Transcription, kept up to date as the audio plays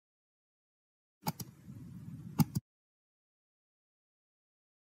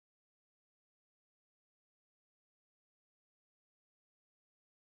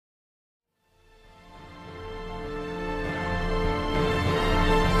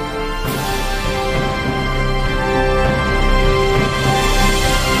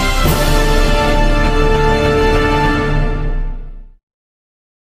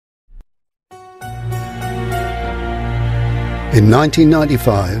In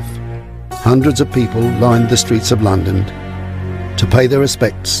 1995, hundreds of people lined the streets of London to pay their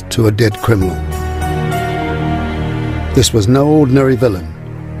respects to a dead criminal. This was no ordinary villain.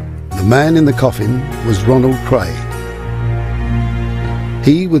 The man in the coffin was Ronald Kray.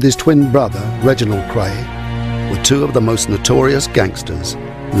 He, with his twin brother, Reginald Kray, were two of the most notorious gangsters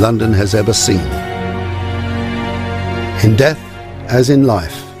London has ever seen. In death, as in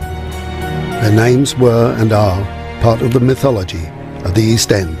life, their names were and are part of the mythology of the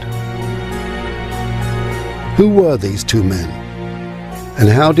East End. Who were these two men, and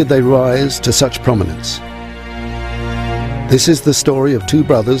how did they rise to such prominence? This is the story of two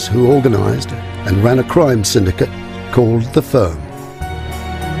brothers who organised and ran a crime syndicate called The Firm.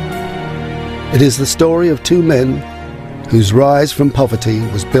 It is the story of two men whose rise from poverty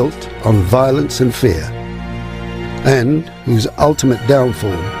was built on violence and fear, and whose ultimate downfall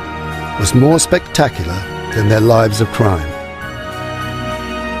was more spectacular than their lives of crime.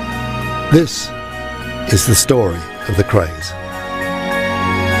 This is the story of the Krays.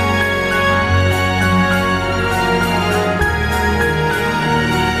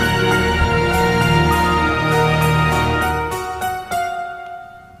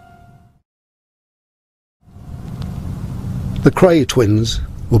 The Kray twins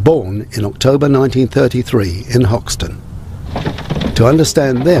were born in October 1933 in Hoxton. To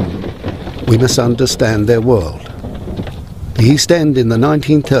understand them, we must understand their world. The East End in the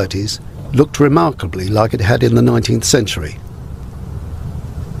 1930s looked remarkably like it had in the 19th century.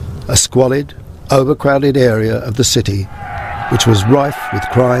 A squalid, overcrowded area of the city which was rife with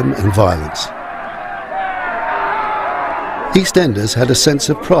crime and violence. EastEnders had a sense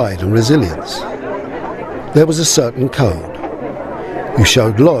of pride and resilience. There was a certain code. You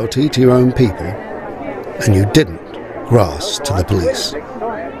showed loyalty to your own people, and you didn't grass to the police.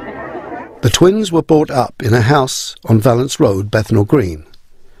 The twins were brought up in a house on Valence Road, Bethnal Green.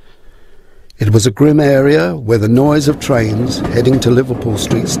 It was a grim area where the noise of trains heading to Liverpool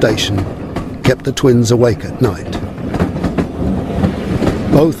Street Station kept the twins awake at night.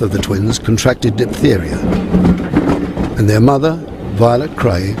 Both of the twins contracted diphtheria, and their mother, Violet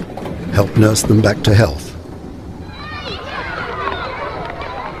Kray, helped nurse them back to health.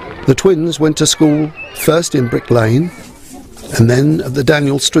 The twins went to school first in Brick Lane and then at the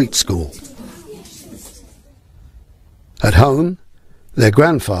Daniel Street School. At home, their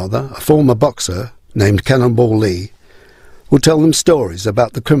grandfather, a former boxer named Cannonball Lee, would tell them stories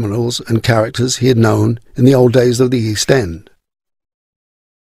about the criminals and characters he had known in the old days of the East End.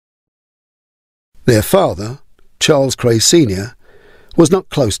 Their father, Charles Kray Sr., was not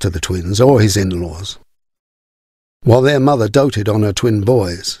close to the twins or his in-laws. While their mother doted on her twin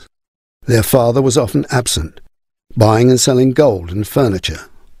boys, their father was often absent, buying and selling gold and furniture.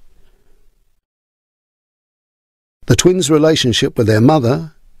 The twins' relationship with their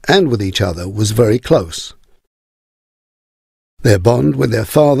mother and with each other was very close. Their bond with their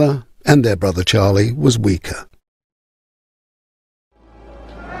father and their brother Charlie was weaker.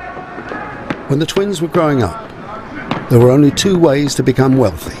 When the twins were growing up, there were only two ways to become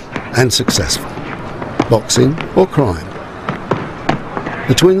wealthy and successful: boxing or crime.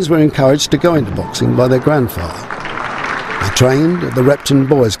 The twins were encouraged to go into boxing by their grandfather. They trained at the Repton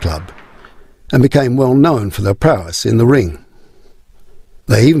Boys Club and became well known for their prowess in the ring.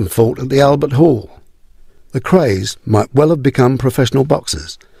 They even fought at the Albert Hall. The Krays might well have become professional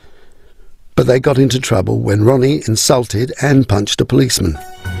boxers, but they got into trouble when Ronnie insulted and punched a policeman.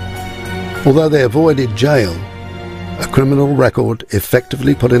 Although they avoided jail, a criminal record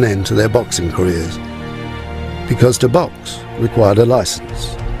effectively put an end to their boxing careers, because to box required a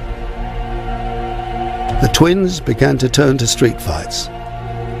license. The twins began to turn to street fights,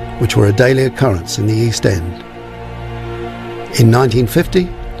 which were a daily occurrence in the East End. In 1950,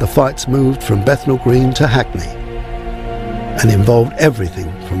 the fights moved from Bethnal Green to Hackney and involved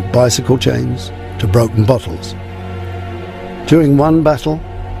everything from bicycle chains to broken bottles. During one battle,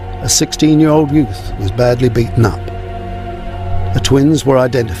 a 16-year-old youth was badly beaten up. The twins were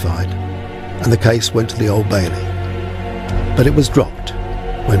identified, and the case went to the Old Bailey. But it was dropped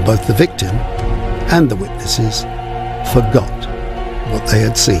when both the victim and the witnesses forgot what they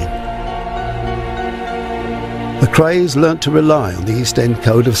had seen. The Krays learnt to rely on the East End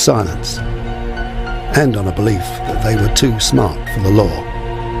code of silence and on a belief that they were too smart for the law.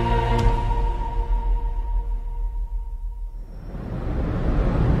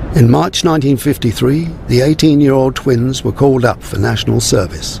 In March 1953, the 18-year-old twins were called up for national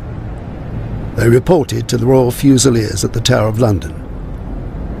service. They reported to the Royal Fusiliers at the Tower of London.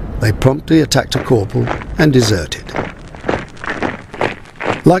 They promptly attacked a corporal and deserted.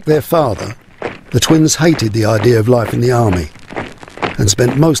 Like their father, the twins hated the idea of life in the army and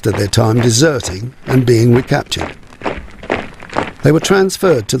spent most of their time deserting and being recaptured. They were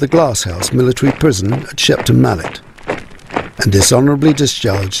transferred to the Glasshouse military prison at Shepton Mallet and dishonourably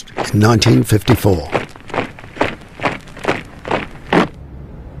discharged in 1954.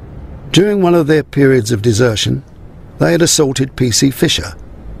 During one of their periods of desertion, they had assaulted P.C. Fisher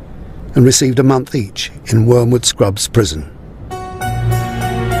and received a month each in Wormwood Scrubs prison.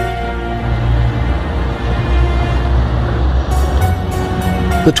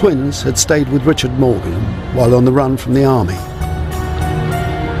 The twins had stayed with Richard Morgan while on the run from the army.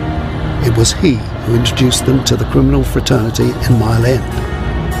 It was he who introduced them to the criminal fraternity in Mile End.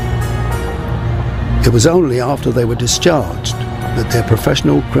 It was only after they were discharged that their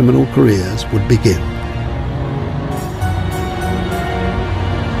professional criminal careers would begin.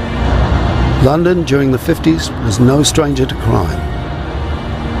 London during the 50s was no stranger to crime.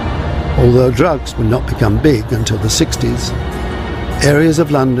 Although drugs would not become big until the 60s, areas of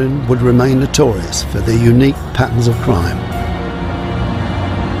London would remain notorious for their unique patterns of crime.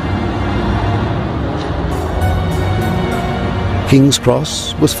 King's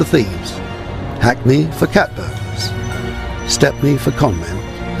Cross was for thieves, Hackney for cat burglars, Stepney for conmen,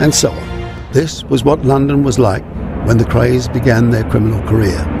 and so on. This was what London was like when the Krays began their criminal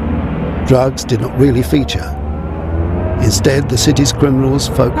career. Drugs did not really feature. Instead, the city's criminals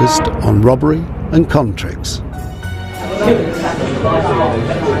focused on robbery and con tricks.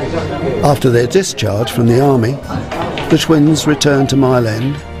 After their discharge from the army, the twins returned to Mile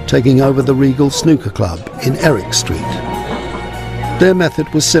End, taking over the Regal Snooker Club in Eric Street. Their method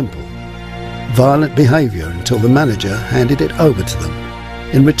was simple: violent behaviour until the manager handed it over to them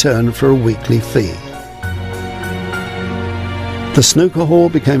in return for a weekly fee. The snooker hall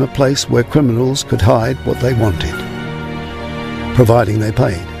became a place where criminals could hide what they wanted, providing they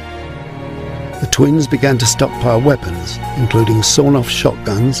paid. The twins began to stockpile weapons, including sawn-off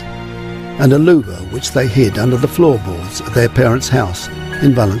shotguns and a Luger which they hid under the floorboards of their parents' house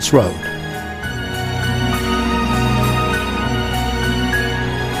in Valence Road.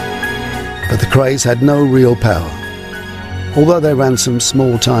 But the Krays had no real power. Although they ran some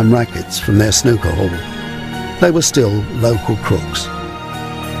small-time rackets from their snooker hall, they were still local crooks.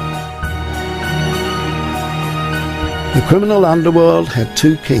 The criminal underworld had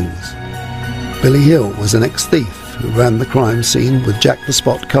two kings. Billy Hill was an ex-thief who ran the crime scene with Jack the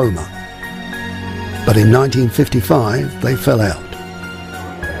Spot Comer. But in 1955 they fell out.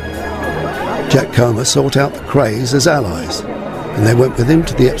 Jack Comer sought out the Krays as allies, and they went with him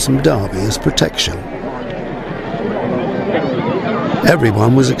to the Epsom Derby as protection.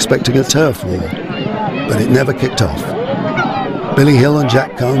 Everyone was expecting a turf war, but it never kicked off. Billy Hill and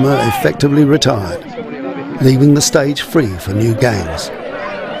Jack Comer effectively retired, leaving the stage free for new gangs.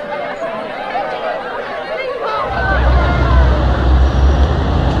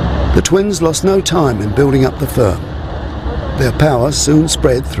 The twins lost no time in building up the firm. Their power soon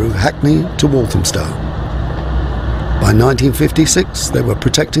spread through Hackney to Walthamstow. By 1956, they were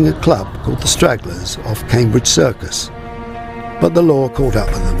protecting a club called the Stragglers off Cambridge Circus, but the law caught up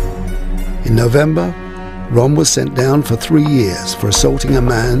with them. In November, Ron was sent down for 3 years for assaulting a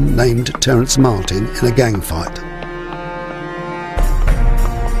man named Terence Martin in a gang fight.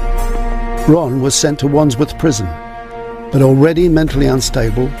 Ron was sent to Wandsworth Prison, but already mentally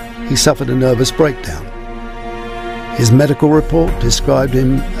unstable, he suffered a nervous breakdown. His medical report described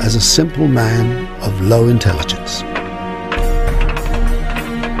him as a simple man of low intelligence.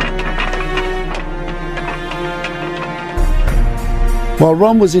 While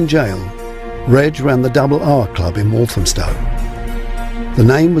Ron was in jail, Reg ran the Double R Club in Walthamstow. The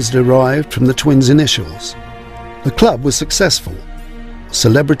name was derived from the twins' initials. The club was successful.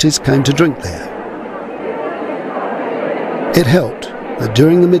 Celebrities came to drink there. It helped that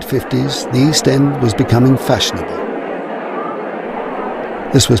during the mid-50s, the East End was becoming fashionable.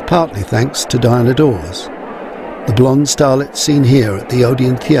 This was partly thanks to Diana Dawes, the blonde starlet seen here at the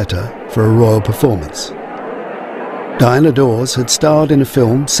Odeon Theatre for a royal performance. Diana Dawes had starred in a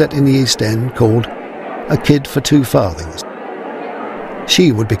film set in the East End called A Kid for Two Farthings.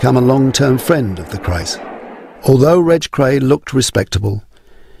 She would become a long-term friend of the Krays. Although Reg Kray looked respectable,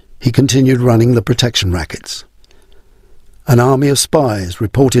 he continued running the protection rackets. An army of spies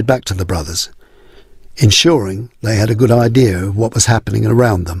reported back to the brothers, ensuring they had a good idea of what was happening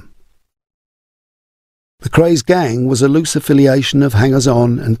around them. The Krays gang was a loose affiliation of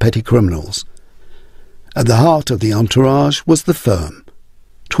hangers-on and petty criminals. At the heart of the entourage was the firm,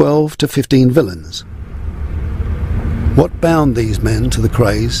 12 to 15 villains. What bound these men to the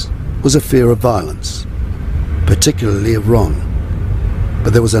Krays was a fear of violence, particularly of Ron.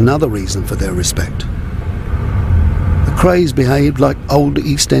 But there was another reason for their respect. The Krays behaved like old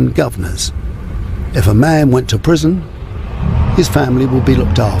East End governors. If a man went to prison, his family would be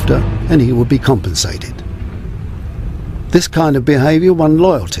looked after and he would be compensated. This kind of behaviour won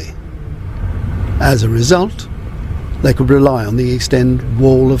loyalty. As a result, they could rely on the East End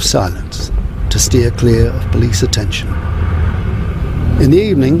wall of silence to steer clear of police attention. In the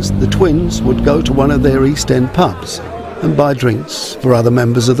evenings, the twins would go to one of their East End pubs and buy drinks for other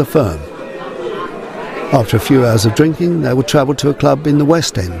members of the firm. After a few hours of drinking, they would travel to a club in the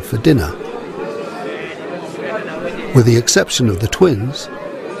West End for dinner. With the exception of the twins,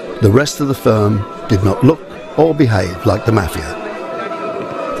 the rest of the firm did not look or behave like the mafia.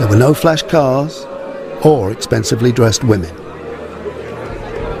 There were no flash cars or expensively dressed women.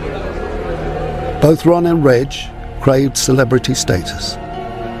 Both Ron and Reg craved celebrity status.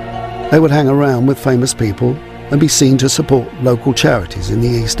 They would hang around with famous people and be seen to support local charities in the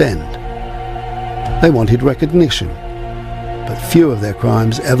East End. They wanted recognition, but few of their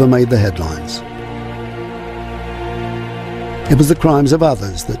crimes ever made the headlines. It was the crimes of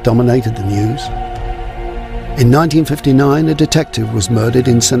others that dominated the news. In 1959, a detective was murdered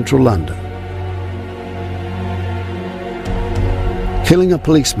in central London. Killing a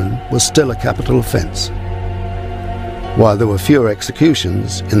policeman was still a capital offence. While there were fewer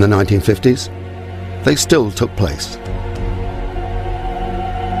executions in the 1950s, they still took place.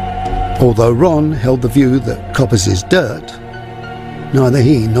 Although Ron held the view that coppers is dirt, neither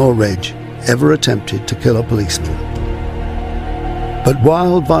he nor Reg ever attempted to kill a policeman. But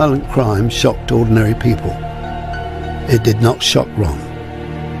while violent crime shocked ordinary people, it did not shock Ron.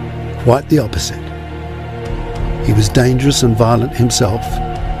 Quite the opposite. He was dangerous and violent himself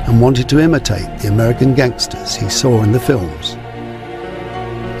and wanted to imitate the American gangsters he saw in the films.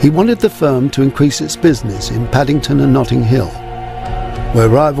 He wanted the firm to increase its business in Paddington and Notting Hill, where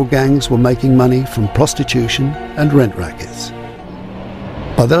rival gangs were making money from prostitution and rent rackets.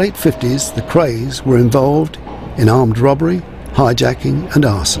 By the late 50s, the Krays were involved in armed robbery, hijacking and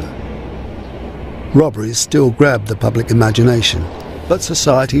arson. Robberies still grabbed the public imagination, but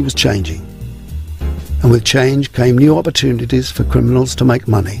society was changing. And with change came new opportunities for criminals to make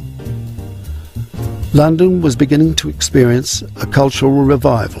money. London was beginning to experience a cultural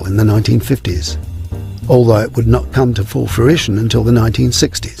revival in the 1950s, although it would not come to full fruition until the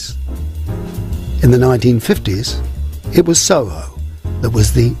 1960s. In the 1950s, it was Soho that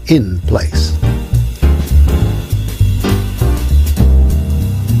was the in place.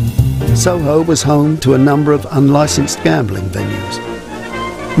 Soho was home to a number of unlicensed gambling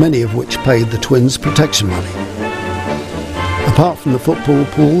venues, many of which paid the twins protection money. Apart from the football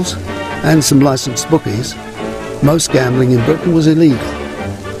pools and some licensed bookies, most gambling in Britain was illegal.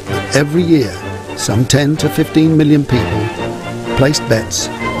 But every year, some 10 to 15 million people placed bets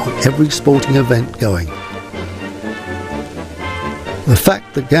on every sporting event going. The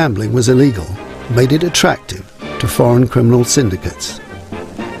fact that gambling was illegal made it attractive to foreign criminal syndicates.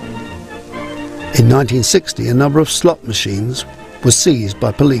 In 1960, a number of slot machines was seized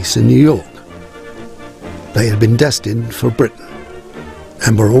by police in New York. They had been destined for Britain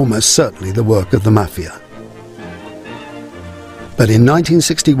and were almost certainly the work of the mafia. But in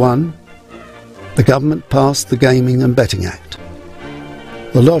 1961, the government passed the Gaming and Betting Act.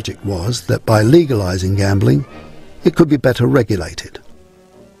 The logic was that by legalising gambling, it could be better regulated.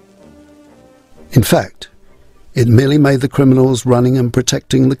 In fact, it merely made the criminals running and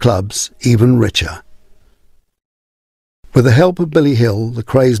protecting the clubs even richer. With the help of Billy Hill, the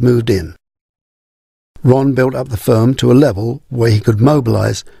Krays moved in. Ron built up the firm to a level where he could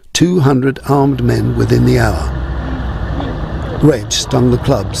mobilise 200 armed men within the hour. Reg stung the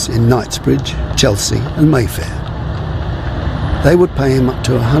clubs in Knightsbridge, Chelsea and Mayfair. They would pay him up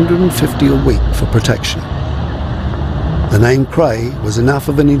to $150 a week for protection. The name Kray was enough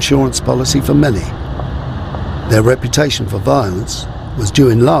of an insurance policy for many. Their reputation for violence was due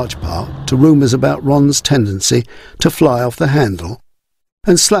in large part to rumours about Ron's tendency to fly off the handle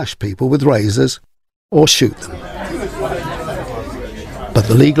and slash people with razors or shoot them. But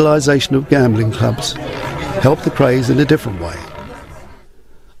the legalisation of gambling clubs helped the Krays in a different way.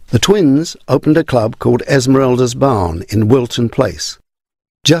 The twins opened a club called Esmeralda's Barn in Wilton Place,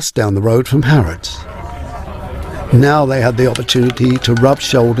 just down the road from Harrods. Now they had the opportunity to rub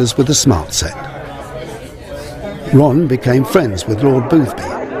shoulders with the smart set. Ron became friends with Lord Boothby.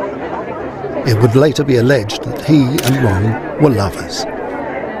 It would later be alleged that he and Ron were lovers.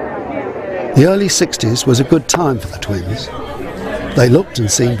 The early 60s was a good time for the twins. They looked and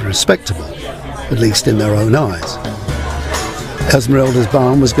seemed respectable, at least in their own eyes. Esmeralda's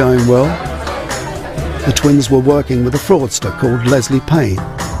Barn was going well. The twins were working with a fraudster called Leslie Payne,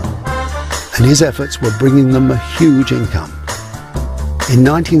 and his efforts were bringing them a huge income. In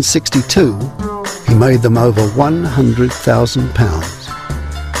 1962, he made them over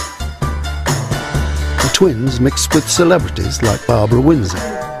 £100,000. The twins mixed with celebrities like Barbara Windsor.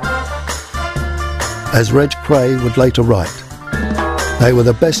 As Reg Kray would later write, "They were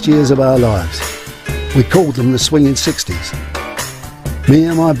the best years of our lives. We called them the swinging 60s. Me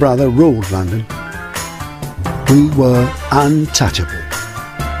and my brother ruled London. We were untouchable."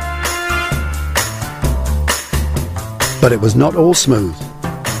 But it was not all smooth.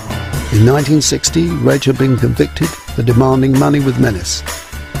 In 1960, Reg had been convicted for demanding money with menace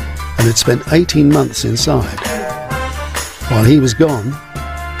and had spent 18 months inside. While he was gone,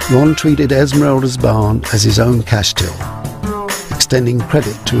 Ron treated Esmeralda's barn as his own cash till, extending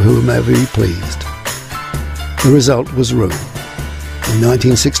credit to whomever he pleased. The result was ruin. In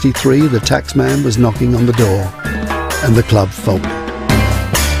 1963, the taxman was knocking on the door and the club folded.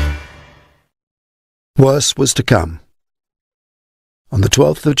 Worse was to come. On the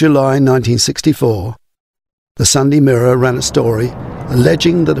 12th of July 1964, the Sunday Mirror ran a story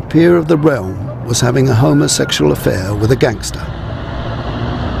alleging that a peer of the realm was having a homosexual affair with a gangster.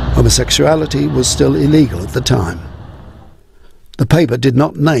 Homosexuality was still illegal at the time. The paper did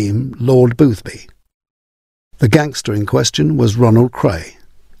not name Lord Boothby. The gangster in question was Ronald Kray.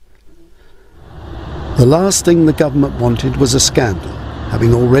 The last thing the government wanted was a scandal,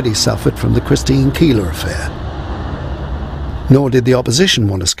 having already suffered from the Christine Keeler affair. Nor did the opposition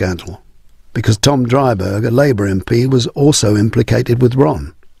want a scandal, because Tom Dryburgh, a Labour MP, was also implicated with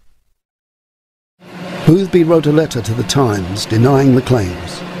Ron. Boothby wrote a letter to the Times denying the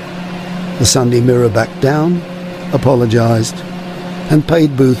claims. The Sunday Mirror backed down, apologised, and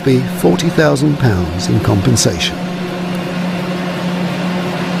paid Boothby £40,000 in compensation.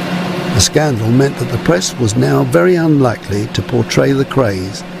 The scandal meant that the press was now very unlikely to portray the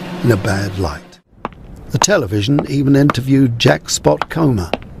Krays in a bad light. The television even interviewed Jack Spot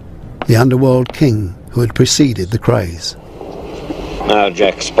Comer, the underworld king who had preceded the Krays. Now,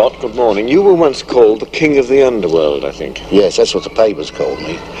 Jack Spot, good morning. You were once called the king of the underworld, I think. Yes, that's what the papers called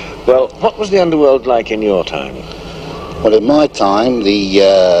me. Well, what was the underworld like in your time? Well, in my time, the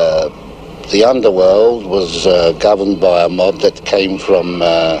underworld was governed by a mob that came from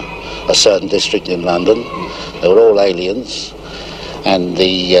a certain district in London. They were all aliens. And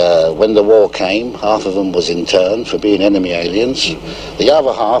when the war came, half of them was interned for being enemy aliens. The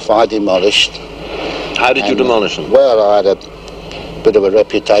other half I demolished. How did you demolish them? Well, I had a bit of a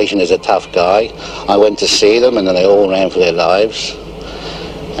reputation as a tough guy. I went to see them and then they all ran for their lives.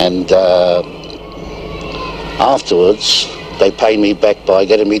 And afterwards, they paid me back by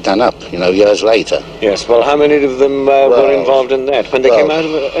getting me done up, years later. Yes, well, how many of them were involved in that? When they came out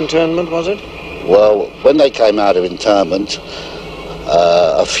of internment, was it? Well, when they came out of internment,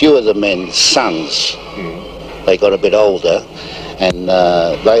 a few of the men's sons, they got a bit older, and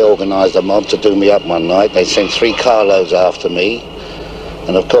they organised a mob to do me up one night. They sent 3 carloads after me,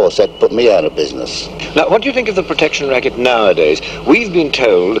 and of course that put me out of business. Now, what do you think of the protection racket nowadays? We've been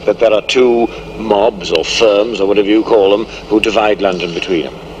told that there are 2 mobs or firms or whatever you call them who divide London between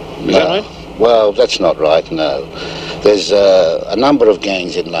them. Is that right? Well, that's not right, no. There's a number of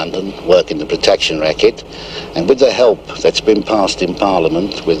gangs in London working the protection racket, and with the help that's been passed in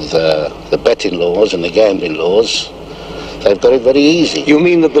Parliament with the betting laws and the gambling laws, they've got it very easy. You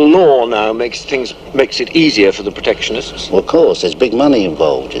mean that the law now makes it easier for the protectionists? Well, of course, there's big money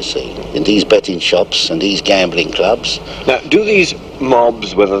involved, you see, in these betting shops and these gambling clubs. Now, do these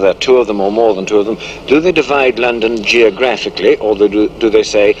mobs, whether there are 2 of them or more than 2 of them, do they divide London geographically, or do they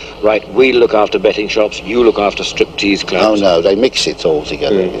say, right, we look after betting shops, you look after striptease clubs? Oh, no, they mix it all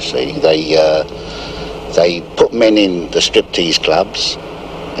together, you see. They put men in the striptease clubs,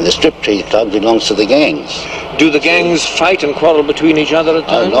 and the striptease club belongs to the gangs. Do the gangs fight and quarrel between each other at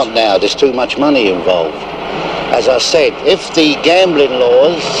times? Oh, not now. There's too much money involved. As I said, if the gambling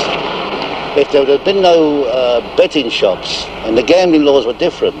laws, if there would have been no betting shops, and the gambling laws were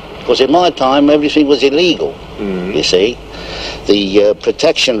different, because in my time everything was illegal, you see, the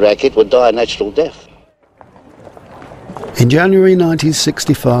protection racket would die a natural death. In January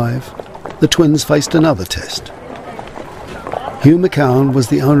 1965, the twins faced another test. Hugh McCowan was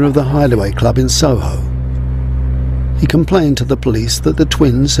the owner of the Hideaway Club in Soho. He complained to the police that the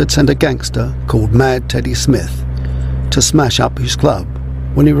twins had sent a gangster called Mad Teddy Smith to smash up his club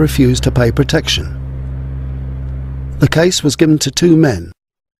when he refused to pay protection. The case was given to 2 men,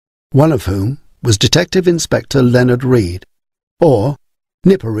 one of whom was Detective Inspector Leonard Reed, or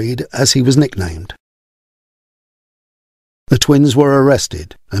Nipper Reed as he was nicknamed. The twins were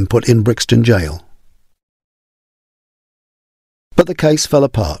arrested and put in Brixton Jail. But the case fell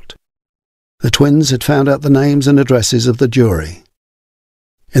apart. The twins had found out the names and addresses of the jury.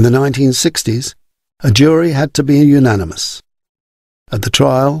 In the 1960s, a jury had to be unanimous. At the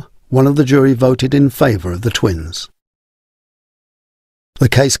trial, one of the jury voted in favour of the twins. The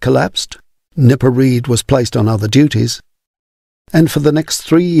case collapsed, Nipper Read was placed on other duties, and for the next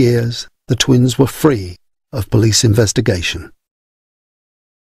 3 years the twins were free of police investigation.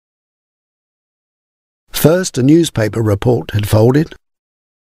 First, a newspaper report had folded.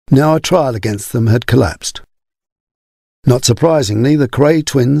 Now a trial against them had collapsed. Not surprisingly, the Kray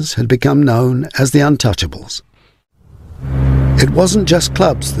twins had become known as the Untouchables. It wasn't just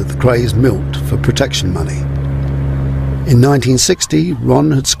clubs that the Krays milked for protection money. In 1960,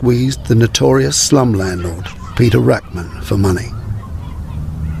 Ron had squeezed the notorious slum landlord, Peter Rackman, for money.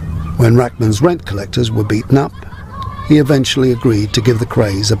 When Rackman's rent collectors were beaten up, he eventually agreed to give the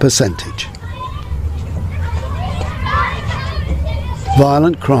Krays a percentage.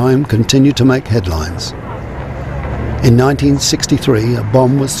 Violent crime continued to make headlines. In 1963, a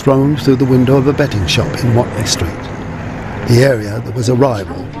bomb was thrown through the window of a betting shop in Watley Street, the area that was a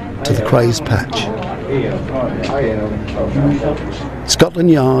rival to the Krays patch. Scotland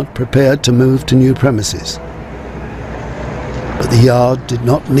Yard prepared to move to new premises. But the yard did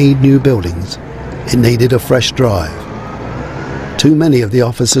not need new buildings. It needed a fresh drive. Too many of the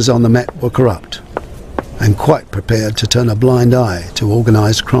officers on the Met were corrupt and quite prepared to turn a blind eye to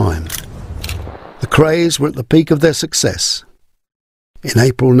organised crime. The Krays were at the peak of their success. In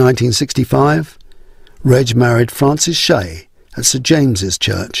April 1965, Reg married Frances Shea at St James's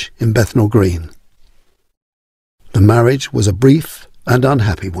Church in Bethnal Green. The marriage was a brief and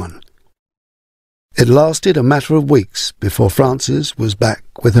unhappy one. It lasted a matter of weeks before Frances was back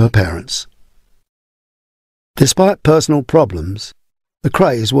with her parents. Despite personal problems, the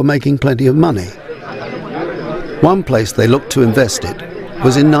Krays were making plenty of money. One place they looked to invest it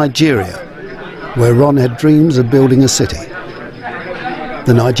was in Nigeria, where Ron had dreams of building a city.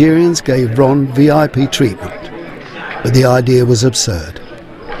 The Nigerians gave Ron VIP treatment, but the idea was absurd.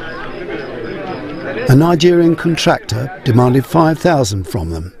 A Nigerian contractor demanded $5,000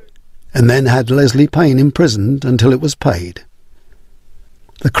 from them, and then had Leslie Payne imprisoned until it was paid.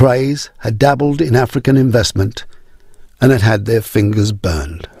 The Krays had dabbled in African investment and had had their fingers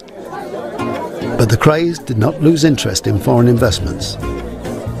burned. But the Krays did not lose interest in foreign investments.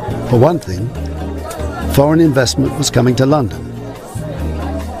 For one thing, foreign investment was coming to London.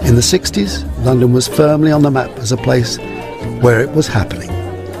 In the 60s, London was firmly on the map as a place where it was happening.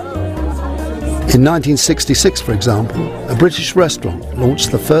 In 1966, for example, a British restaurant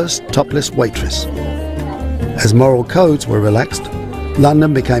launched the first topless waitress. As moral codes were relaxed,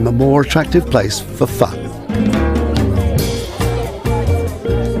 London became a more attractive place for fun.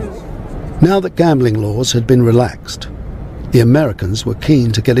 Now that gambling laws had been relaxed, the Americans were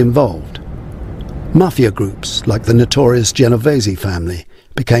keen to get involved. Mafia groups like the notorious Genovese family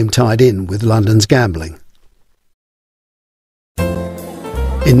became tied in with London's gambling.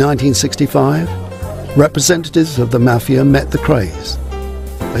 In 1965, representatives of the Mafia met the Krays.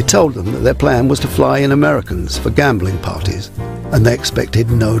 They told them that their plan was to fly in Americans for gambling parties, and they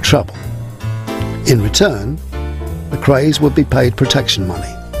expected no trouble. In return, the Krays would be paid protection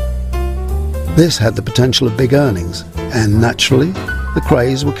money. This had the potential of big earnings, and naturally, the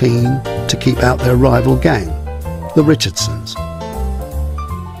Krays were keen to keep out their rival gang, the Richardsons.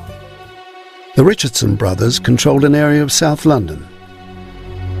 The Richardson brothers controlled an area of South London.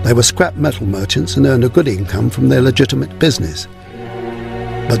 They were scrap metal merchants and earned a good income from their legitimate business.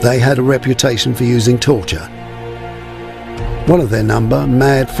 But they had a reputation for using torture. One of their number,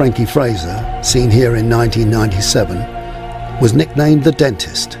 Mad Frankie Fraser, seen here in 1997, was nicknamed the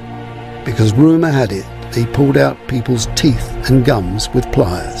Dentist because rumour had it that he pulled out people's teeth and gums with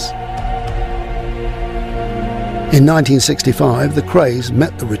pliers. In 1965, the Krays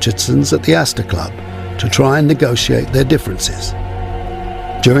met the Richardsons at the Astor Club to try and negotiate their differences.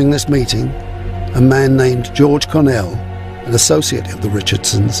 During this meeting, a man named George Cornell, an associate of the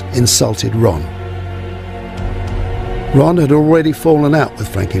Richardsons, insulted Ron. Ron had already fallen out with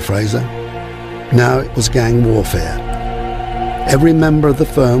Frankie Fraser. Now it was gang warfare. Every member of the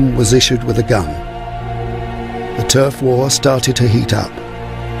firm was issued with a gun. The turf war started to heat up.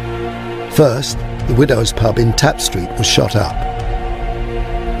 First, the Widow's pub in Tapp Street was shot up.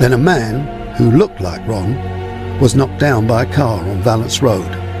 Then a man, who looked like Ron, was knocked down by a car on Valence Road.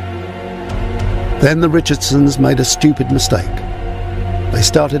 Then the Richardsons made a stupid mistake. They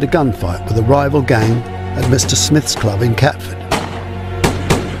started a gunfight with a rival gang at Mr. Smith's club in Catford.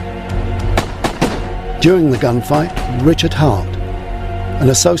 During the gunfight, Richard Hart, an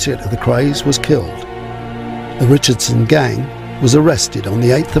associate of the Krays, was killed. The Richardson gang was arrested on the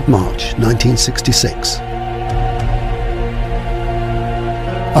 8th of March 1966.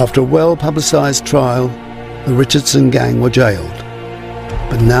 After a well-publicised trial, the Richardson gang were jailed,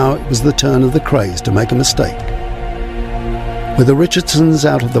 but now it was the turn of the Krays to make a mistake. With the Richardsons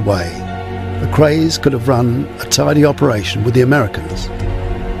out of the way, the Krays could have run a tidy operation with the Americans,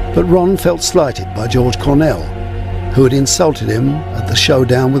 but Ron felt slighted by George Cornell, who had insulted him at the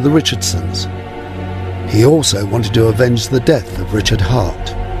showdown with the Richardsons. He also wanted to avenge the death of Richard Hart.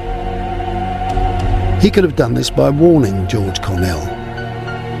 He could have done this by warning George Cornell,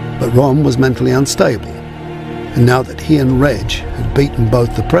 but Ron was mentally unstable, and now that he and Reg had beaten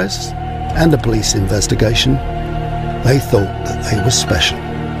both the press and a police investigation, they thought that they were special.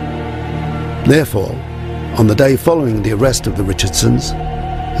 Therefore, on the day following the arrest of the Richardsons,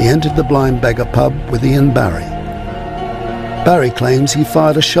 he entered the Blind Beggar pub with Ian Barry. Barry claims he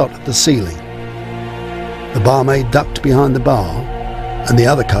fired a shot at the ceiling. The barmaid ducked behind the bar, and the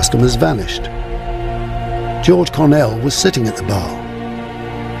other customers vanished. George Cornell was sitting at the bar.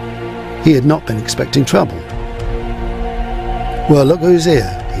 He had not been expecting trouble. "Well, look who's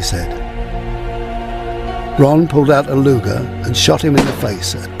here," he said. Ron pulled out a Luger and shot him in the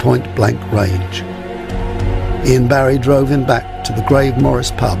face at point-blank range. Ian Barry drove him back to the Grave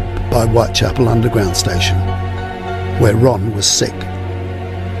Morris pub by Whitechapel Underground Station, where Ron was sick.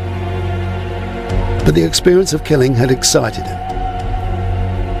 But the experience of killing had excited him.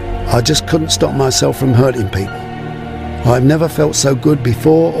 "I just couldn't stop myself from hurting people. I've never felt so good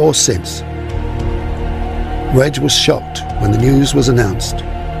before or since." Reg was shocked when the news was announced,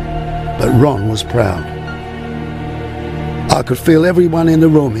 but Ron was proud. "I could feel everyone in the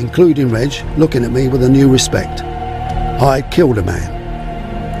room, including Reg, looking at me with a new respect. I'd killed a man.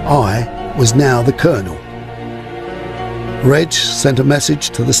 I was now the Colonel." Reg sent a message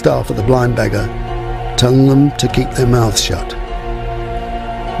to the staff of the Blind Beggar, telling them to keep their mouths shut.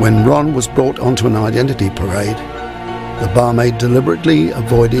 When Ron was brought onto an identity parade, the barmaid deliberately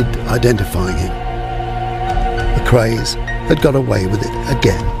avoided identifying him. The Krays had got away with it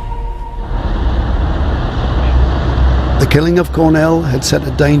again. The killing of Cornell had set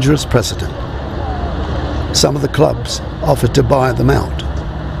a dangerous precedent. Some of the clubs offered to buy them out,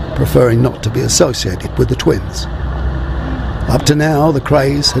 preferring not to be associated with the twins. Up to now, the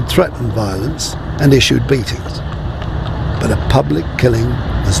Krays had threatened violence and issued beatings, but a public killing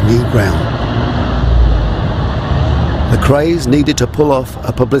was new ground. The Krays needed to pull off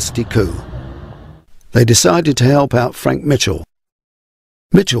a publicity coup. They decided to help out Frank Mitchell.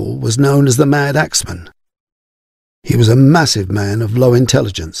 Mitchell was known as the Mad Axeman. He was a massive man of low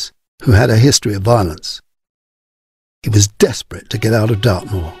intelligence who had a history of violence. He was desperate to get out of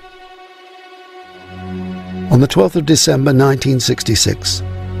Dartmoor. On the 12th of December 1966,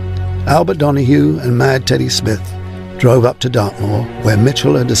 Albert Donahue and Mad Teddy Smith drove up to Dartmoor, where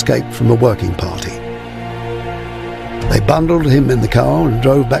Mitchell had escaped from a working party. They bundled him in the car and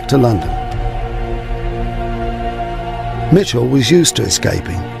drove back to London. Mitchell was used to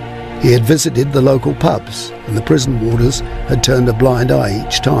escaping. He had visited the local pubs, and the prison warders had turned a blind eye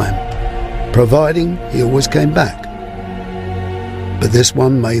each time, providing he always came back. But this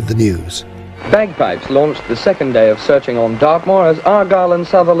one made the news. Bagpipes launched the second day of searching on Dartmoor as Argyll and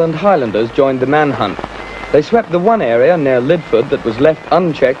Sutherland Highlanders joined the manhunt. They swept the one area near Lidford that was left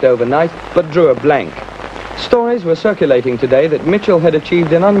unchecked overnight, but drew a blank. Stories were circulating today that Mitchell had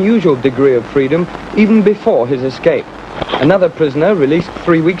achieved an unusual degree of freedom even before his escape. Another prisoner, released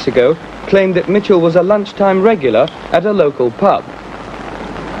 3 weeks ago, claimed that Mitchell was a lunchtime regular at a local pub.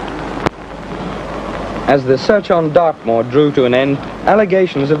 As the search on Dartmoor drew to an end,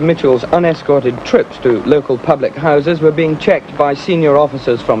 allegations of Mitchell's unescorted trips to local public houses were being checked by senior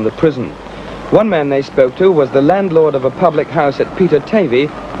officers from the prison. One man they spoke to was the landlord of a public house at Peter Tavy,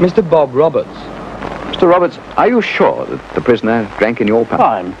 Mr. Bob Roberts. Mr. Roberts, are you sure that the prisoner drank in your pub?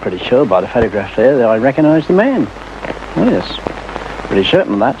 I'm pretty sure by the photograph there that I recognise the man. Yes, pretty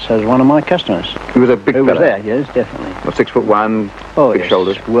certain of that, says one of my customers. He was a big fellow? Who was there, yes, definitely. Well, 6'1", oh, big yes,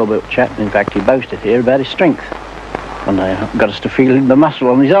 shoulders. Well-built chap. In fact, he boasted here about his strength. And they got us to feel the muscle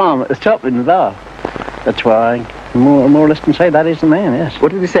on his arm at the top in the bar. That's why I more or less can say that is the man, yes.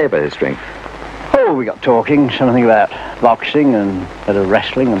 What did he say about his strength? Oh, we got talking, something about boxing and a bit of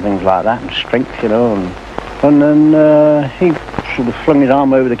wrestling and things like that, and strength, you know, and then he sort of flung his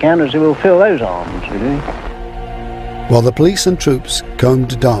arm over the counter and said, "We'll fill those arms, you know." While the police and troops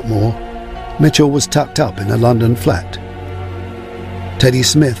combed Dartmoor, Mitchell was tucked up in a London flat. Teddy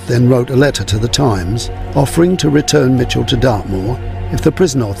Smith then wrote a letter to the Times offering to return Mitchell to Dartmoor if the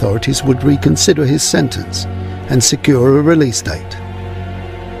prison authorities would reconsider his sentence and secure a release date.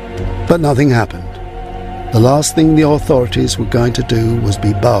 But nothing happened. the last thing the authorities were going to do was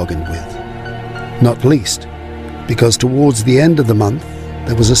be bargained with. Not least because towards the end of the month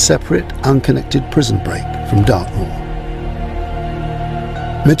there was a separate, unconnected prison break from Dartmoor.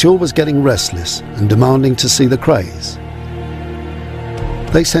 Mitchell was getting restless and demanding to see the Krays.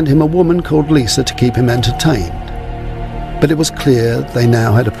 They sent him a woman called Lisa to keep him entertained, but it was clear they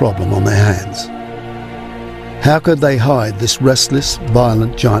now had a problem on their hands. How could they hide this restless,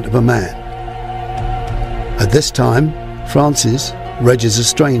 violent giant of a man? At this time, Frances, Reg's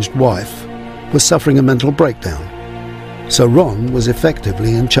estranged wife, was suffering a mental breakdown, so Ron was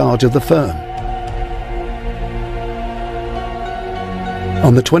effectively in charge of the firm.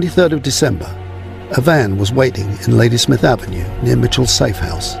 On the 23rd of December, a van was waiting in Ladysmith Avenue near Mitchell's safe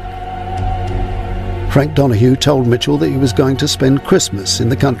house. Frank Donahue told Mitchell that he was going to spend Christmas in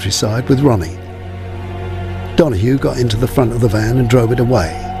the countryside with Ronnie. Donahue got into the front of the van and drove it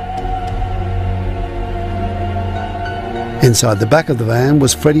away. Inside the back of the van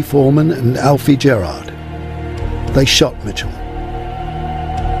was Freddie Foreman and Alfie Gerard. They shot Mitchell.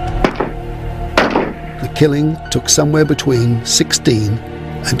 The killing took somewhere between 16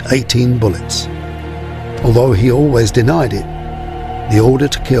 and 18 bullets. Although he always denied it, the order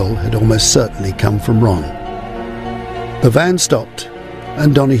to kill had almost certainly come from Ron. The van stopped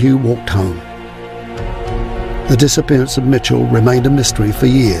and Donahue walked home. The disappearance of Mitchell remained a mystery for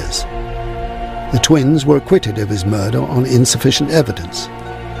years. The twins were acquitted of his murder on insufficient evidence.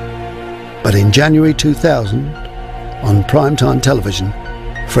 But in January 2000, on primetime television,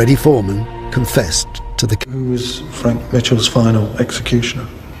 Freddie Foreman confessed to the... Who was Frank Mitchell's final executioner?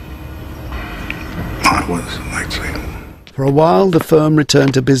 I was, actually. For a while, the firm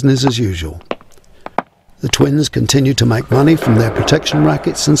returned to business as usual. The twins continued to make money from their protection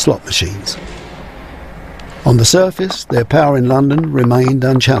rackets and slot machines. On the surface, their power in London remained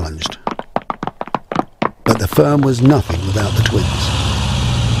unchallenged. But the firm was nothing without the twins.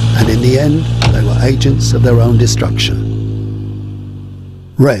 And in the end, they were agents of their own destruction.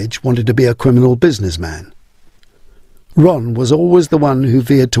 Reg wanted to be a criminal businessman. Ron was always the one who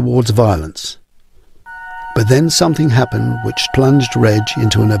veered towards violence. But then something happened which plunged Reg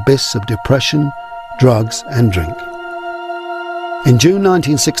into an abyss of depression, drugs and drink. In June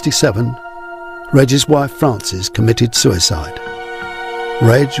 1967, Reg's wife Frances committed suicide.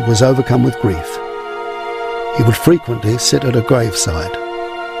 Reg was overcome with grief. He would frequently sit at her graveside,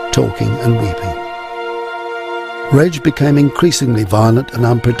 talking and weeping. Reg became increasingly violent and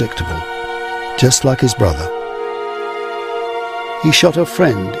unpredictable, just like his brother. He shot a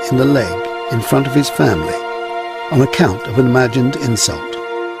friend in the leg in front of his family on account of an imagined insult.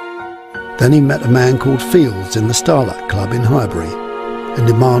 Then he met a man called Fields in the Starlight Club in Highbury and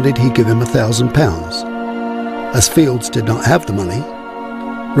demanded he give him £1,000. As Fields did not have the money,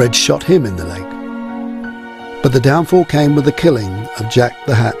 Reg shot him in the leg. But the downfall came with the killing of Jack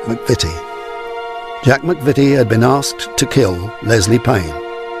the Hat McVitie. Jack McVitie had been asked to kill Leslie Payne.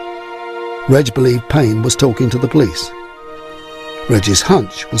 Reg believed Payne was talking to the police. Reg's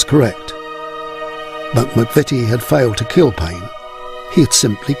hunch was correct. But McVitie had failed to kill Payne. He had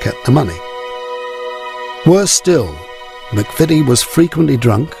simply kept the money. Worse still, McVitie was frequently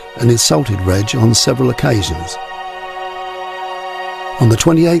drunk and insulted Reg on several occasions. On the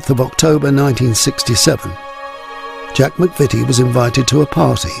 28th of October 1967, Jack McVitie was invited to a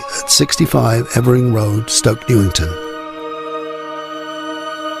party at 65 Evering Road, Stoke Newington.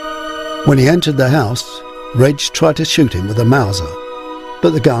 When he entered the house, Reg tried to shoot him with a Mauser,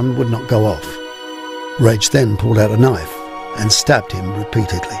 but the gun would not go off. Reg then pulled out a knife and stabbed him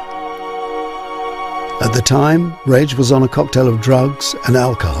repeatedly. At the time, Reg was on a cocktail of drugs and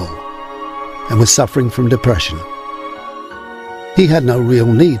alcohol and was suffering from depression. He had no real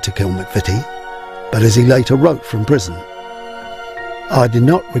need to kill McVitie, but as he later wrote from prison, "I did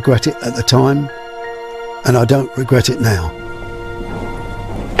not regret it at the time, and I don't regret it now."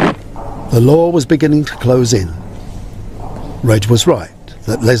 The law was beginning to close in. Reg was right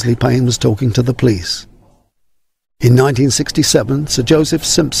that Leslie Payne was talking to the police. In 1967, Sir Joseph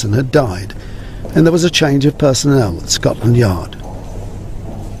Simpson had died, and there was a change of personnel at Scotland Yard.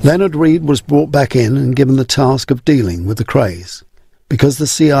 Leonard Reed was brought back in and given the task of dealing with the Krays, because the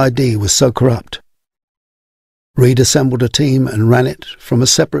CID was so corrupt. Reed assembled a team and ran it from a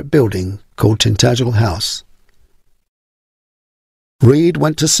separate building called Tintagel House. Reed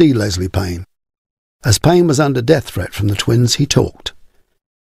went to see Leslie Payne. As Payne was under death threat from the twins, he talked.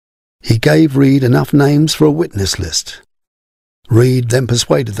 He gave Reed enough names for a witness list. Reed then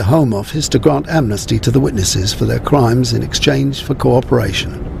persuaded the Home Office to grant amnesty to the witnesses for their crimes in exchange for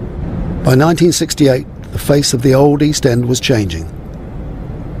cooperation. By 1968, the face of the old East End was changing.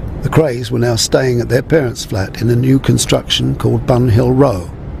 The Krays were now staying at their parents' flat in a new construction called Bun Hill Row.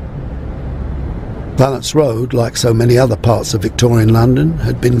 Valence Road, like so many other parts of Victorian London,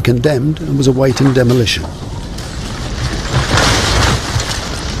 had been condemned and was awaiting demolition.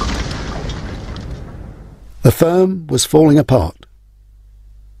 The firm was falling apart.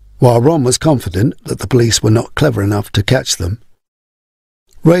 While Ron was confident that the police were not clever enough to catch them,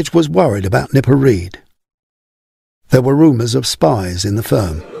 Reg was worried about Nipper Read. There were rumours of spies in the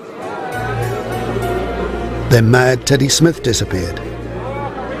firm. Then mad Teddy Smith disappeared.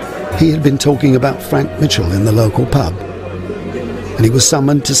 He had been talking about Frank Mitchell in the local pub, and he was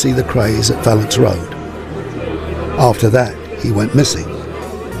summoned to see the Krays at Valence Road. After that, he went missing.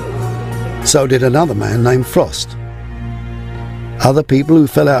 So did another man named Frost. Other people who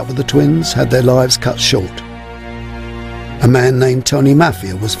fell out with the twins had their lives cut short. A man named Tony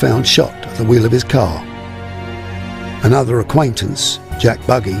Mafia was found shot at the wheel of his car. Another acquaintance, Jack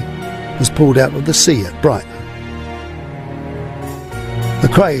Buggy, was pulled out of the sea at Brighton. The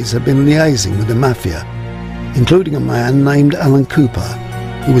Krays had been liaising with the Mafia, including a man named Alan Cooper,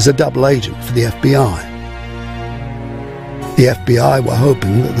 who was a double agent for the FBI. The FBI were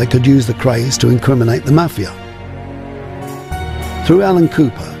hoping that they could use the Krays to incriminate the Mafia. Through Alan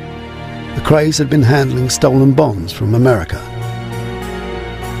Cooper, the Krays had been handling stolen bonds from America.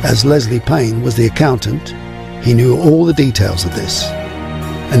 As Leslie Payne was the accountant, he knew all the details of this,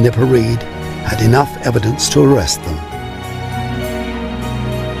 and Nipper Read had enough evidence to arrest them.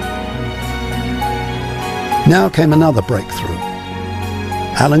 Now came another breakthrough.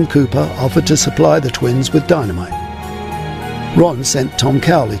 Alan Cooper offered to supply the twins with dynamite. Ron sent Tom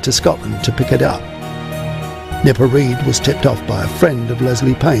Cowley to Scotland to pick it up. Nipper Read was tipped off by a friend of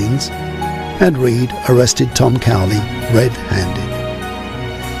Leslie Payne's, and Read arrested Tom Cowley red-handed.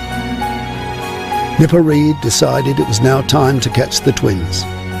 Nipper Read decided it was now time to catch the twins.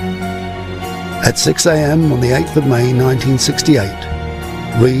 At 6 a.m. on the 8th of May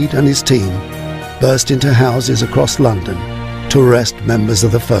 1968, Read and his team burst into houses across London to arrest members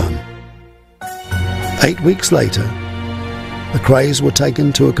of the firm. 8 weeks later, the Krays were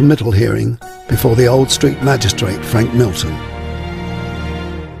taken to a committal hearing before the Old Street magistrate Frank Milton.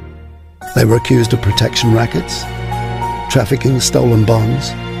 They were accused of protection rackets, trafficking stolen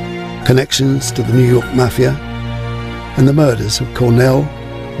bonds, connections to the New York Mafia, and the murders of Cornell,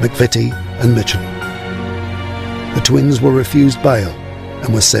 McVitie and Mitchell. The twins were refused bail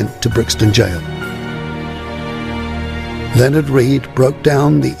and were sent to Brixton Jail. Leonard Read broke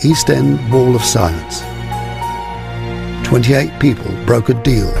down the East End wall of silence. 28 people brokered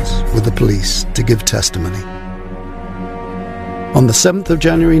deals with the police to give testimony. On the 7th of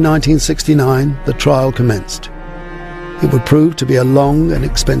January 1969, the trial commenced. It would prove to be a long and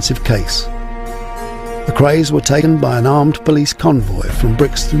expensive case. The Krays were taken by an armed police convoy from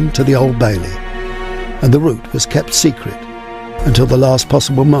Brixton to the Old Bailey, and the route was kept secret until the last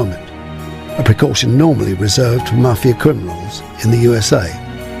possible moment, a precaution normally reserved for mafia criminals in the USA.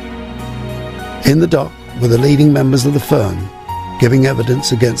 In the dock were the leading members of the firm. Giving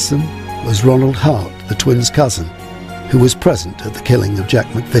evidence against them was Ronald Hart, the twins' cousin, who was present at the killing of Jack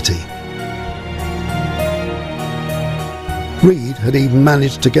McVitie. Read had even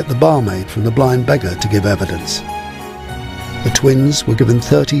managed to get the barmaid from the Blind Beggar to give evidence. The twins were given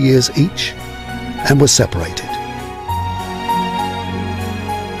 30 years each and were separated.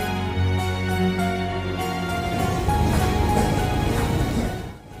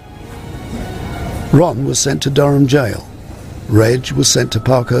 Ron was sent to Durham Jail. Reg was sent to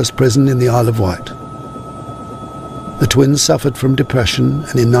Parkhurst Prison in the Isle of Wight. The twins suffered from depression,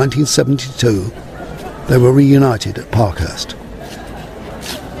 and in 1972 they were reunited at Parkhurst.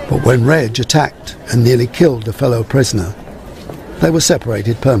 But when Reg attacked and nearly killed a fellow prisoner, they were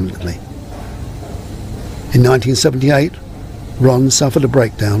separated permanently. In 1978, Ron suffered a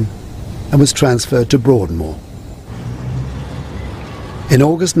breakdown and was transferred to Broadmoor. In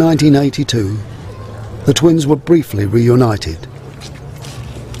August 1982, the twins were briefly reunited.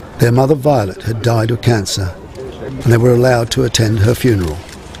 Their mother Violet had died of cancer, and they were allowed to attend her funeral.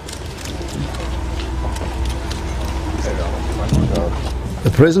 The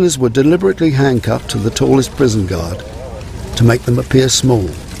prisoners were deliberately handcuffed to the tallest prison guard to make them appear small.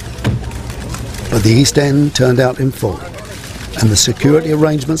 But the East End turned out in full, and the security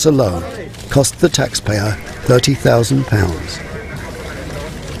arrangements alone cost the taxpayer £30,000.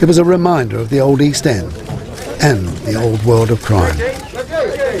 It was a reminder of the old East End and the old world of crime.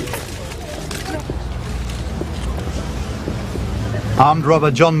 Armed robber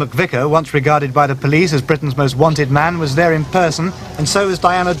John McVicker, once regarded by the police as Britain's most wanted man, was there in person, and so was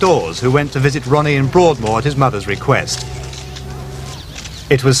Diana Dawes, who went to visit Ronnie in Broadmoor at his mother's request.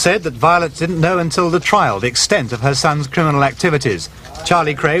 It was said that Violet didn't know until the trial the extent of her son's criminal activities.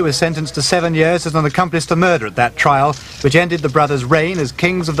 Charlie Kray was sentenced to 7 years as an accomplice to murder at that trial, which ended the brothers' reign as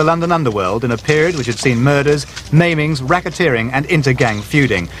kings of the London underworld in a period which had seen murders, maimings, racketeering and inter-gang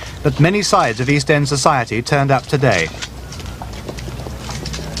feuding. But many sides of East End society turned up today.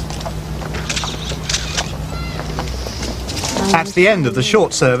 At the end of the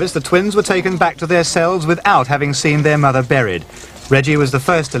short service, the twins were taken back to their cells without having seen their mother buried. Reggie was the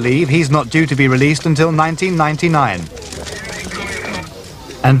first to leave. He's not due to be released until 1999.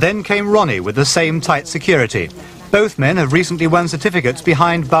 And then came Ronnie with the same tight security. Both men have recently won certificates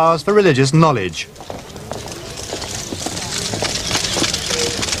behind bars for religious knowledge.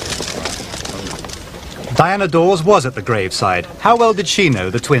 Diana Dawes was at the graveside. How well did she know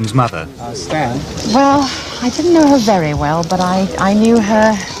the twins' mother? Well, I didn't know her very well, but I knew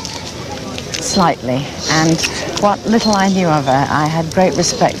her slightly, and what little I knew of her, I had great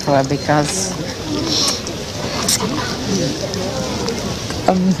respect for her because...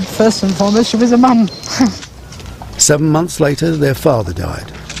 first and foremost, she was a mum. 7 months later, their father died.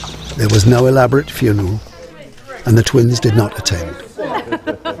 There was no elaborate funeral, and the twins did not attend.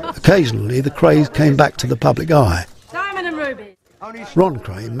 Occasionally, the Krays came back to the public eye. Diamond and ruby. Ron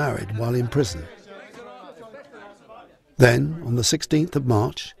Kray married while in prison. Then, on the 16th of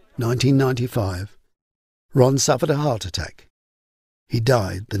March, 1995, Ron suffered a heart attack. He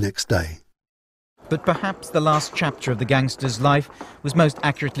died the next day. But perhaps the last chapter of the gangster's life was most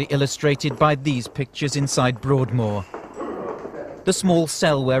accurately illustrated by these pictures inside Broadmoor. The small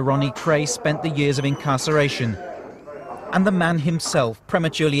cell where Ronnie Kray spent the years of incarceration. And the man himself,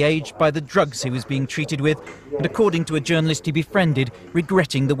 prematurely aged by the drugs he was being treated with, and according to a journalist he befriended,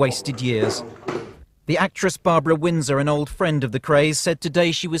 regretting the wasted years. The actress Barbara Windsor, an old friend of the Krays, said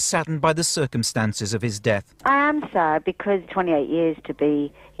today she was saddened by the circumstances of his death. I am sad because 28 years to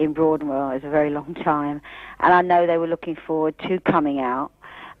be in Broadmoor is a very long time, and I know they were looking forward to coming out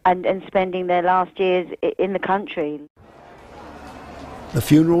and spending their last years in the country. The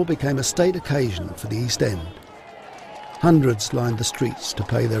funeral became a state occasion for the East End. Hundreds lined the streets to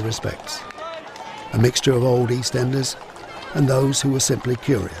pay their respects, a mixture of old East Enders and those who were simply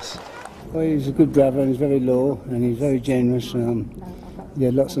curious. Well, he's a good brother and he's very loyal and he's very generous. He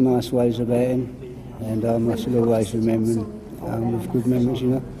had lots of nice ways about him, and I shall always remember him with good memories, you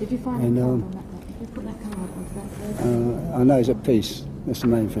know. And I know he's at peace. That's the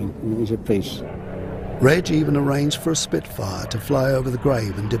main thing. He's at peace. Reg even arranged for a Spitfire to fly over the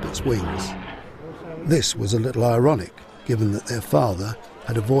grave and dip its wings. This was a little ironic, given that their father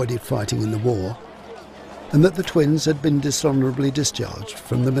had avoided fighting in the war and that the twins had been dishonourably discharged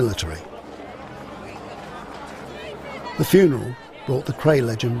from the military. The funeral brought the Kray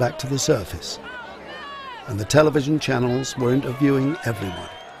legend back to the surface, and the television channels were interviewing everyone.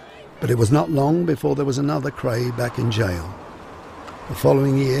 But it was not long before there was another Kray back in jail. The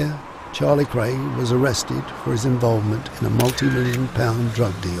following year, Charlie Kray was arrested for his involvement in a multi-million-pound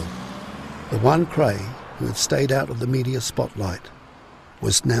drug deal. The one Kray who had stayed out of the media spotlight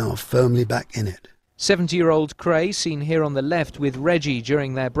was now firmly back in it. 70-year-old Kray, seen here on the left with Reggie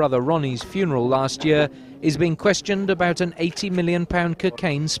during their brother Ronnie's funeral last year, is being questioned about an £80 million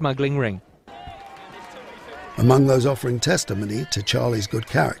cocaine smuggling ring. Among those offering testimony to Charlie's good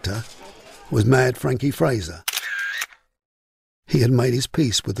character was Mad Frankie Fraser. He had made his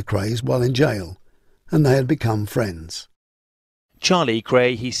peace with the Krays while in jail, and they had become friends. Charlie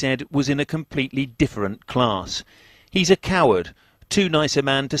Kray, he said, was in a completely different class. He's a coward, too nice a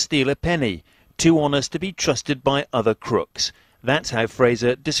man to steal a penny, too honest to be trusted by other crooks. That's how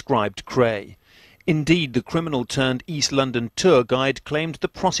Fraser described Kray. Indeed, the criminal-turned-East London tour guide claimed the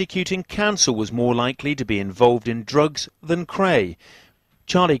prosecuting counsel was more likely to be involved in drugs than Kray.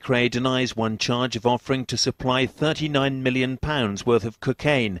 Charlie Kray denies one charge of offering to supply £39 million worth of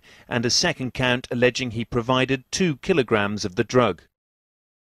cocaine and a second count alleging he provided 2 kilograms of the drug.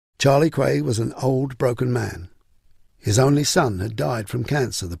 Charlie Kray was an old, broken man. His only son had died from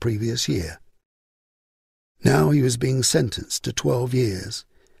cancer the previous year. Now he was being sentenced to 12 years,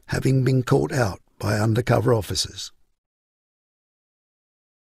 having been caught out by undercover officers.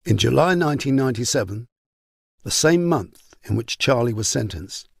 In July 1997, the same month in which Charlie was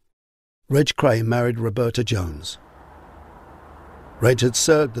sentenced, Reg Kray married Roberta Jones. Reg had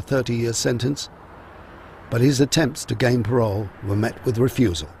served the 30-year sentence, but his attempts to gain parole were met with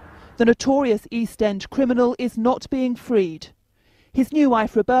refusal. The notorious East End criminal is not being freed. His new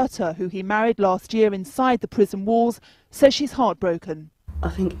wife Roberta, who he married last year inside the prison walls, says she's heartbroken. I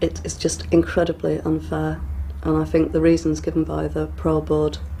think it is just incredibly unfair, and I think the reasons given by the parole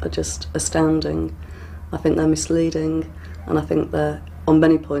board are just astounding. I think they're misleading, and I think they're on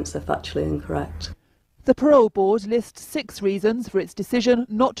many points they're factually incorrect. The parole board lists 6 reasons for its decision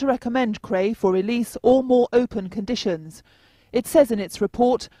not to recommend Kray for release or more open conditions. It says in its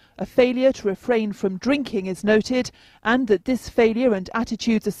report, a failure to refrain from drinking is noted, and that this failure and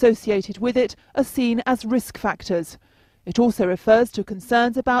attitudes associated with it are seen as risk factors. It also refers to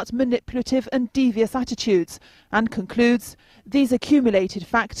concerns about manipulative and devious attitudes, and concludes, these accumulated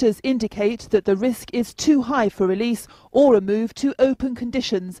factors indicate that the risk is too high for release or a move to open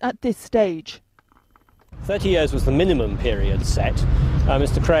conditions at this stage. 30 years was the minimum period set.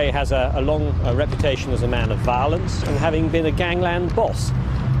 Mr. Kray has a long reputation as a man of violence, and having been a gangland boss,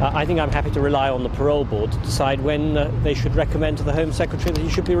 I think I'm happy to rely on the parole board to decide when they should recommend to the Home Secretary that he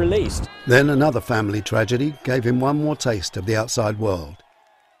should be released. Then another family tragedy gave him one more taste of the outside world.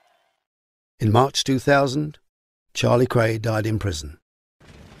 In March 2000, Charlie Kray died in prison.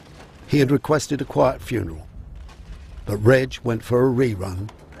 He had requested a quiet funeral, but Reg went for a rerun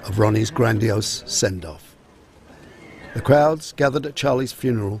of Ronnie's grandiose send-off. The crowds gathered at Charlie's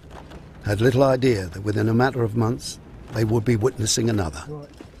funeral had little idea that within a matter of months they would be witnessing another.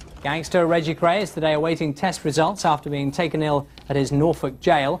 Gangster Reggie Kray is today awaiting test results after being taken ill at his Norfolk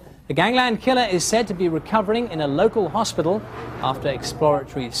jail. The gangland killer is said to be recovering in a local hospital after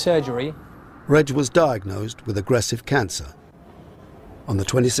exploratory surgery. Reg was diagnosed with aggressive cancer. On the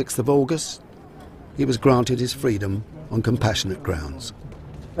 26th of August, he was granted his freedom on compassionate grounds.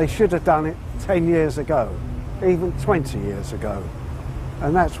 They should have done it 10 years ago, even 20 years ago.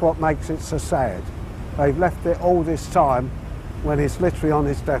 And that's what makes it so sad. They've left it all this time when he's literally on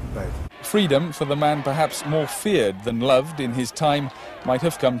his deathbed. Freedom for the man perhaps more feared than loved in his time might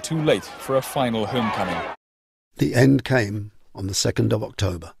have come too late for a final homecoming. The end came on the 2nd of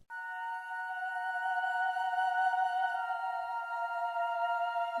October.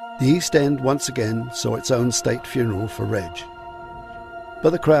 The East End once again saw its own state funeral for Reg. But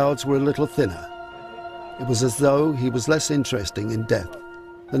the crowds were a little thinner. It was as though he was less interesting in death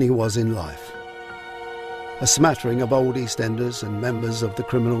than he was in life. A smattering of old East Enders and members of the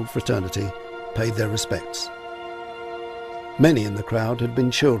criminal fraternity paid their respects. Many in the crowd had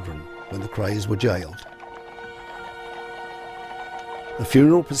been children when the Krays were jailed. The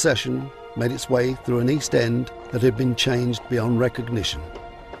funeral procession made its way through an East End that had been changed beyond recognition.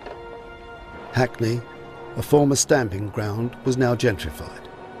 Hackney, a former stamping ground, was now gentrified.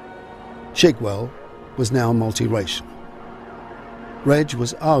 Shigwell was now multiracial. Reg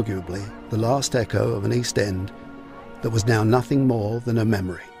was arguably the last echo of an East End that was now nothing more than a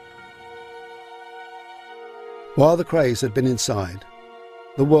memory. While the Krays had been inside,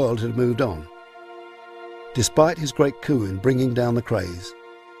 the world had moved on. Despite his great coup in bringing down the Krays,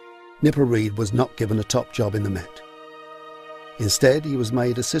 Nipper Read was not given a top job in the Met. Instead, he was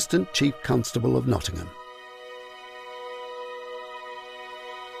made Assistant Chief Constable of Nottingham.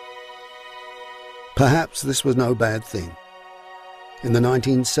 Perhaps this was no bad thing. In the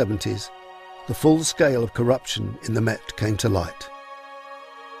 1970s, the full scale of corruption in the Met came to light.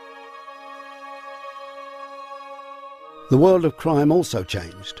 The world of crime also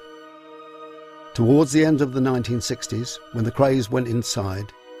changed. Towards the end of the 1960s, when the Krays went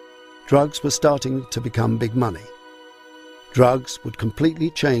inside, drugs were starting to become big money. Drugs would completely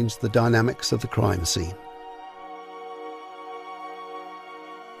change the dynamics of the crime scene.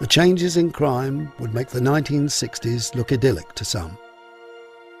 The changes in crime would make the 1960s look idyllic to some.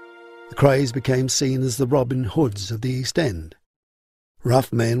 The Krays became seen as the Robin Hoods of the East End,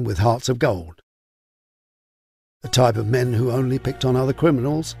 rough men with hearts of gold. The type of men who only picked on other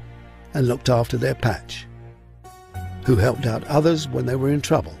criminals and looked after their patch, who helped out others when they were in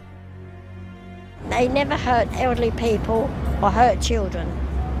trouble. They never hurt elderly people or hurt children.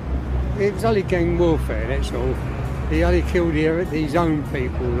 It was only gang warfare, that's all. He only killed his own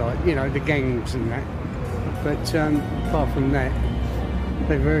people, like, you know, the gangs and that. But apart from that,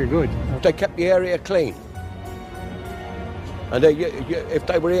 they're very good. They kept the area clean. And if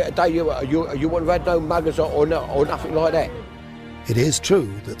they were here today, you wouldn't have had no muggers or nothing like that. It is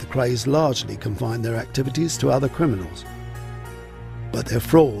true that the Krays largely confined their activities to other criminals, but their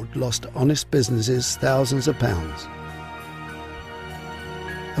fraud lost honest businesses thousands of pounds.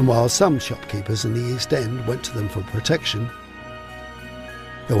 And while some shopkeepers in the East End went to them for protection,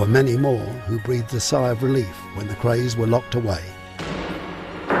 there were many more who breathed a sigh of relief when the Krays were locked away.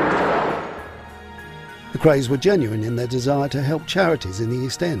 The Krays were genuine in their desire to help charities in the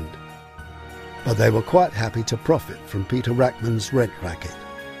East End, but they were quite happy to profit from Peter Rackman's rent racket.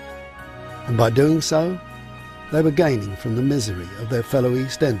 And by doing so, they were gaining from the misery of their fellow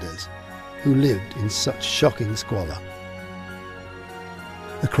East Enders who lived in such shocking squalor.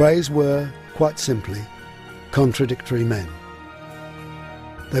 The Krays were, quite simply, contradictory men.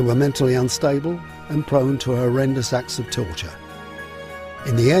 They were mentally unstable and prone to horrendous acts of torture.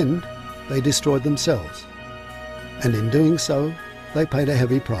 In the end, they destroyed themselves, and in doing so, they paid a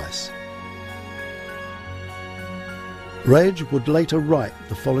heavy price. Reg would later write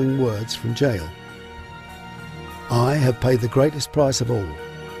the following words from jail. "I have paid the greatest price of all.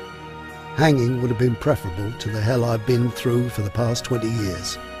 Hanging would have been preferable to the hell I've been through for the past 20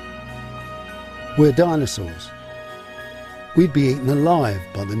 years. We're dinosaurs. We'd be eaten alive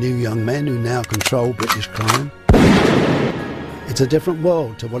by the new young men who now control British crime. It's a different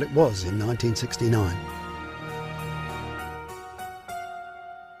world to what it was in 1969.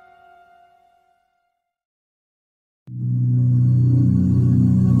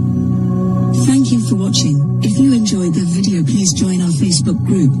 Thank you for watching. If you enjoyed the video, please join our Facebook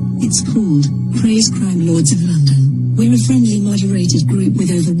group. It's called Krays Crime Lords of London. We're a friendly moderated group with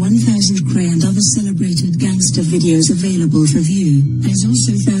over 1,000 Kray and other celebrated gangster videos available for view. There's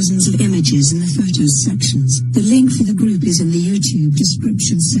also thousands of images in the photos sections. The link for the group is in the YouTube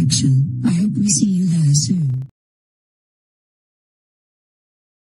description section. I hope we see you there soon.